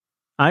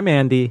I'm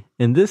Andy,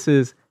 and this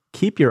is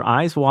Keep Your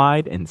Eyes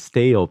Wide and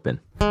Stay Open.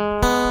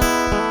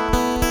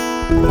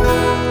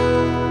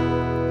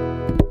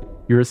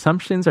 Your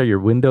assumptions are your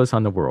windows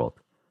on the world.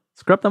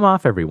 Scrub them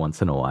off every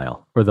once in a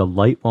while, or the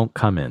light won't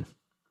come in.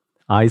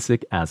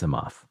 Isaac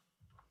Asimov.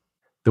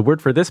 The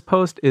word for this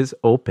post is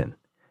open.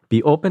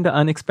 Be open to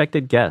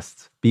unexpected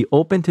guests. Be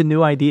open to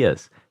new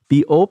ideas.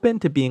 Be open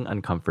to being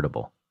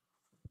uncomfortable.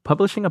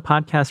 Publishing a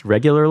podcast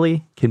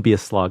regularly can be a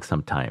slog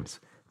sometimes.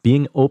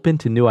 Being open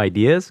to new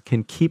ideas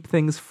can keep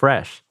things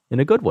fresh in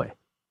a good way.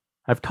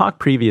 I've talked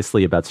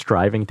previously about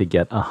striving to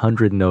get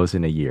 100 no's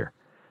in a year.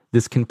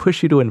 This can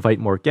push you to invite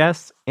more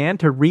guests and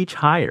to reach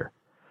higher.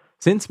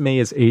 Since May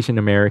is Asian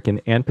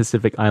American and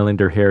Pacific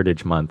Islander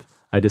Heritage Month,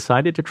 I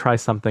decided to try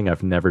something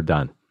I've never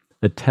done.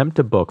 Attempt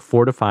to book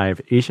 4 to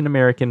 5 Asian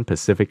American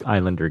Pacific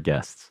Islander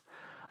guests.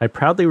 I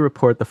proudly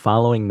report the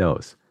following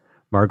no's: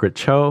 Margaret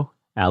Cho,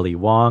 Ali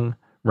Wong,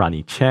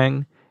 Ronnie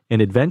Cheng,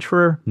 and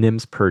adventurer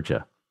Nims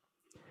Purja.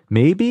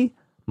 Maybe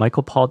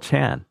Michael Paul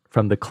Chan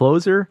from The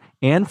Closer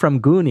and from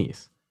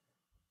Goonies.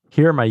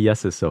 Here are my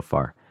yeses so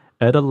far: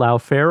 Etta Lau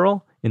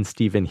Farrell and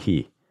Stephen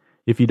He.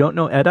 If you don't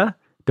know Etta,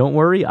 don't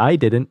worry, I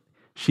didn't.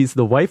 She's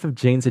the wife of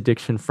Jane's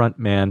Addiction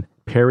frontman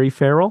Perry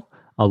Farrell,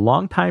 a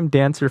longtime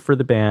dancer for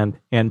the band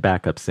and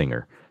backup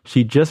singer.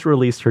 She just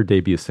released her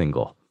debut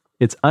single.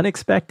 It's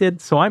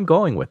unexpected, so I'm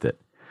going with it.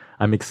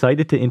 I'm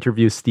excited to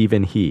interview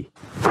Stephen He.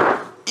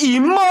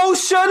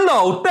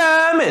 Emotional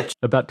damage.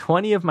 About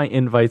 20 of my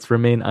invites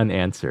remain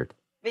unanswered.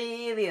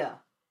 Failure.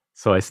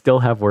 So I still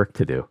have work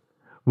to do.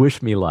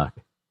 Wish me luck.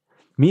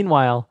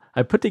 Meanwhile,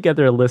 I put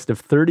together a list of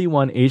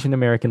 31 Asian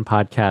American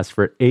podcasts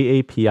for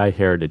AAPI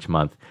Heritage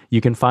Month. You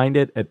can find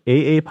it at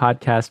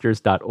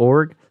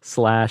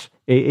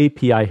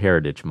aapodcasters.org/AAPI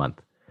Heritage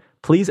Month.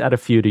 Please add a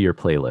few to your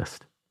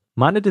playlist.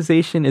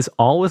 Monetization is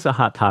always a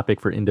hot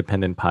topic for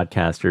independent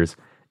podcasters.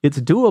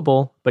 It's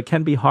doable, but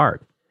can be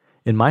hard.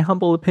 In my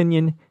humble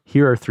opinion,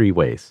 here are 3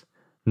 ways.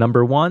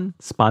 Number 1,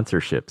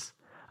 sponsorships.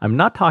 I'm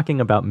not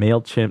talking about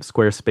MailChimp,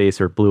 Squarespace,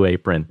 or Blue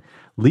Apron.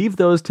 Leave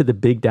those to the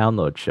big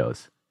download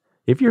shows.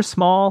 If you're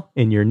small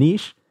in your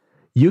niche,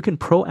 you can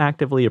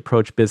proactively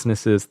approach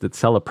businesses that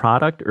sell a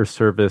product or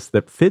service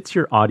that fits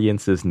your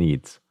audience's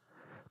needs.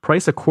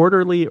 Price a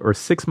quarterly or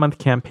 6-month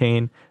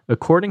campaign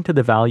according to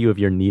the value of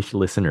your niche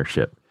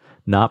listenership,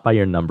 not by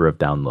your number of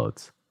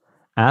downloads.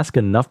 Ask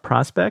enough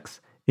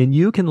prospects, and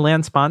you can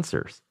land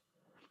sponsors.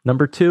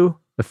 Number 2,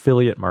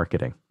 affiliate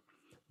marketing.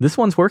 This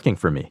one's working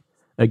for me.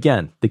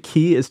 Again, the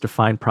key is to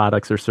find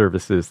products or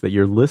services that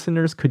your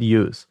listeners could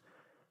use.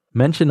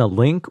 Mention a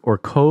link or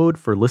code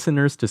for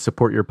listeners to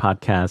support your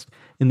podcast,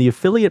 and the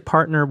affiliate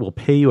partner will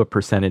pay you a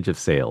percentage of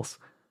sales.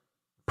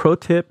 Pro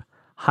tip,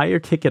 higher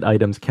ticket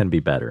items can be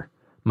better.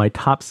 My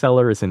top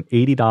seller is an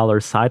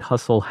 $80 side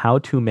hustle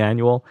how-to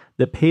manual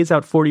that pays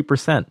out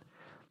 40%.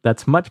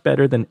 That's much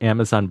better than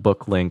Amazon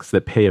book links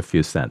that pay a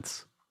few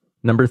cents.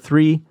 Number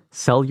 3,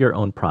 sell your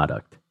own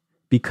product.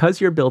 Because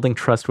you're building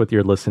trust with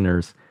your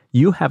listeners,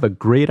 you have a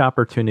great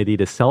opportunity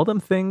to sell them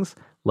things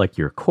like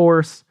your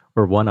course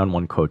or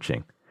one-on-one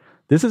coaching.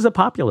 This is a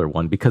popular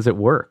one because it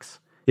works.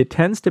 It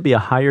tends to be a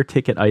higher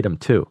ticket item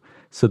too,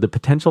 so the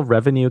potential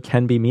revenue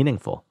can be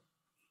meaningful.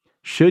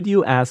 Should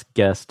you ask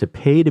guests to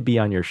pay to be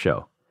on your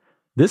show?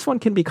 This one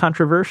can be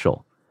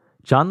controversial.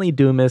 John Lee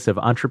Dumas of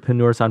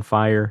Entrepreneurs on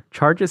Fire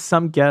charges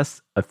some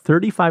guests a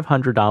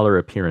 $3,500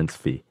 appearance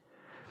fee.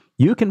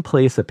 You can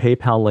place a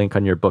PayPal link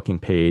on your booking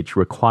page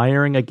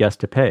requiring a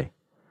guest to pay.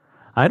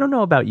 I don't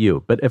know about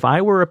you, but if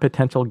I were a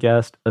potential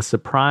guest, a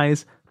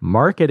surprise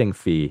marketing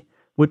fee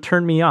would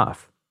turn me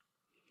off.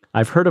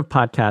 I've heard of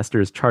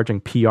podcasters charging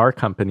PR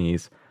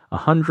companies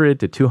 $100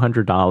 to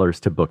 $200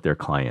 to book their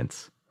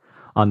clients.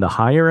 On the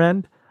higher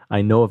end,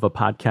 I know of a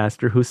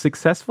podcaster who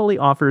successfully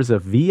offers a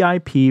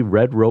VIP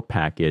red rope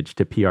package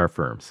to PR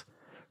firms.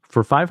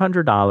 For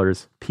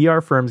 $500, PR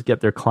firms get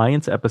their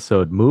client's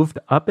episode moved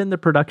up in the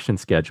production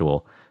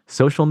schedule,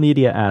 social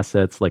media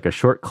assets like a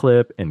short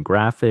clip and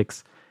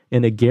graphics,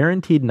 and a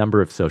guaranteed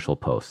number of social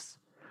posts.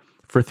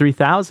 For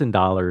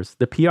 $3,000,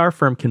 the PR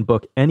firm can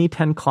book any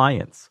 10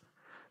 clients.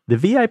 The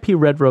VIP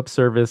Red Rope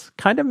service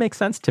kind of makes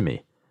sense to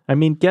me. I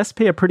mean, guests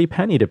pay a pretty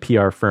penny to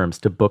PR firms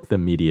to book the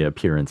media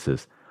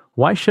appearances.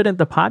 Why shouldn't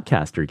the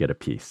podcaster get a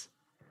piece?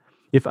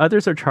 If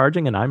others are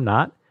charging and I'm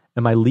not,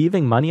 am I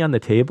leaving money on the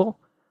table?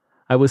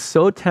 I was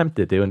so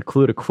tempted to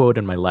include a quote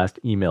in my last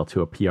email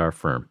to a PR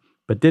firm,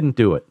 but didn't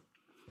do it.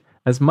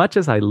 As much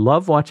as I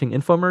love watching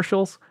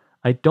infomercials,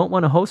 I don't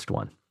want to host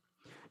one.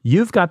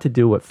 You've got to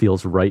do what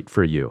feels right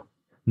for you.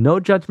 No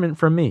judgment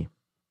from me.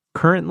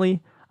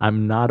 Currently,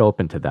 I'm not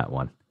open to that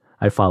one.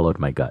 I followed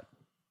my gut.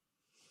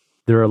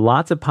 There are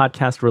lots of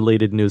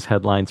podcast-related news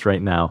headlines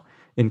right now,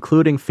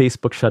 including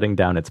Facebook shutting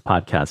down its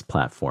podcast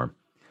platform.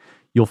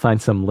 You'll find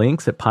some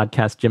links at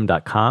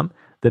podcastgym.com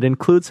that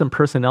include some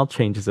personnel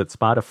changes at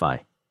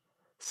Spotify.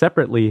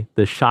 Separately,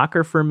 the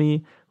shocker for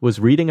me was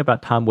reading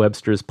about Tom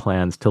Webster's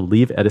plans to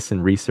leave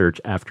Edison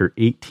Research after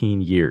 18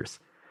 years.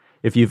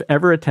 If you've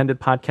ever attended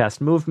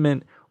Podcast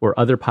Movement or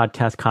other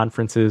podcast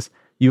conferences,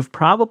 You've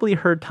probably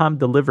heard Tom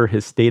deliver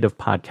his State of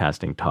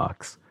Podcasting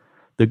talks.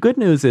 The good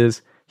news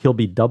is he'll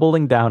be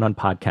doubling down on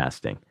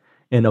podcasting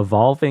and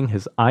evolving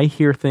his I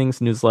Hear Things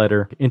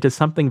newsletter into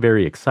something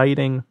very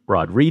exciting,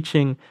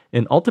 broad-reaching,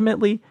 and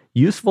ultimately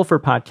useful for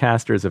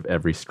podcasters of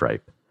every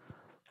stripe.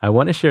 I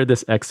want to share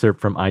this excerpt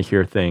from I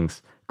Hear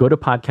Things. Go to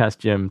Podcast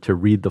Gym to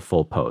read the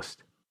full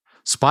post.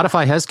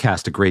 Spotify has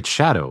cast a great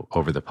shadow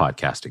over the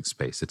podcasting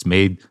space. It's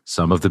made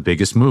some of the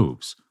biggest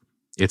moves.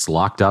 It's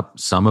locked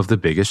up some of the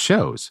biggest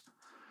shows.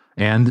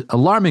 And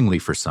alarmingly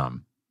for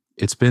some,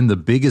 it's been the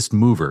biggest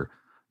mover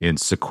in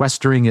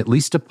sequestering at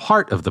least a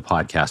part of the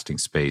podcasting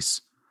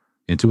space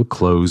into a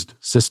closed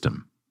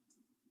system.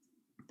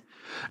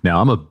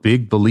 Now, I'm a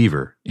big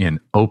believer in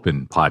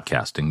open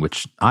podcasting,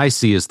 which I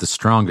see as the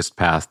strongest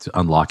path to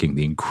unlocking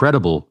the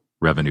incredible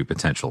revenue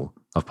potential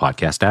of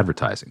podcast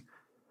advertising.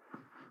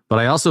 But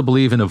I also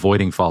believe in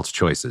avoiding false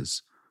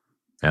choices.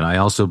 And I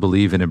also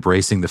believe in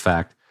embracing the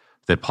fact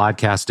that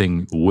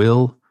podcasting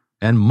will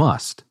and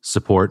must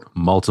support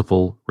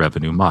multiple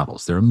revenue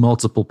models. There are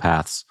multiple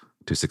paths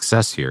to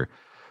success here,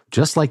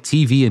 just like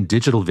TV and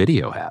digital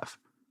video have.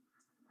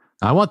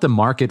 I want the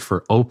market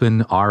for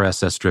open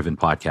RSS-driven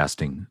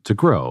podcasting to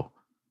grow,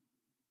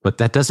 but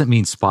that doesn't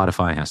mean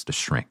Spotify has to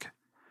shrink.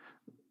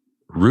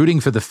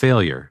 Rooting for the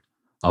failure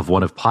of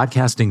one of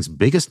podcasting's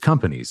biggest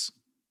companies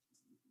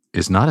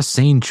is not a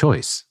sane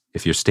choice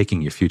if you're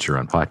staking your future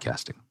on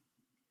podcasting.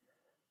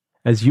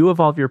 As you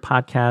evolve your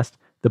podcast,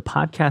 the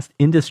podcast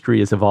industry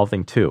is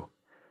evolving too.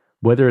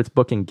 Whether it's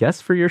booking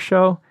guests for your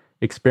show,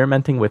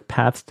 experimenting with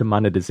paths to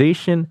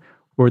monetization,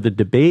 or the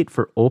debate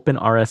for open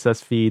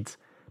RSS feeds,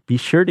 be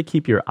sure to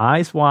keep your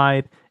eyes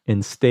wide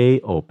and stay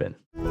open.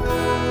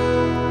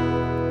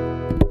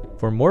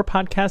 For more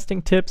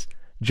podcasting tips,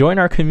 join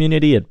our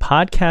community at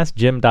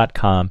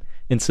podcastgym.com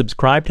and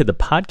subscribe to the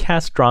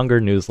Podcast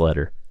Stronger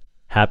newsletter.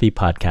 Happy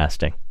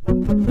podcasting.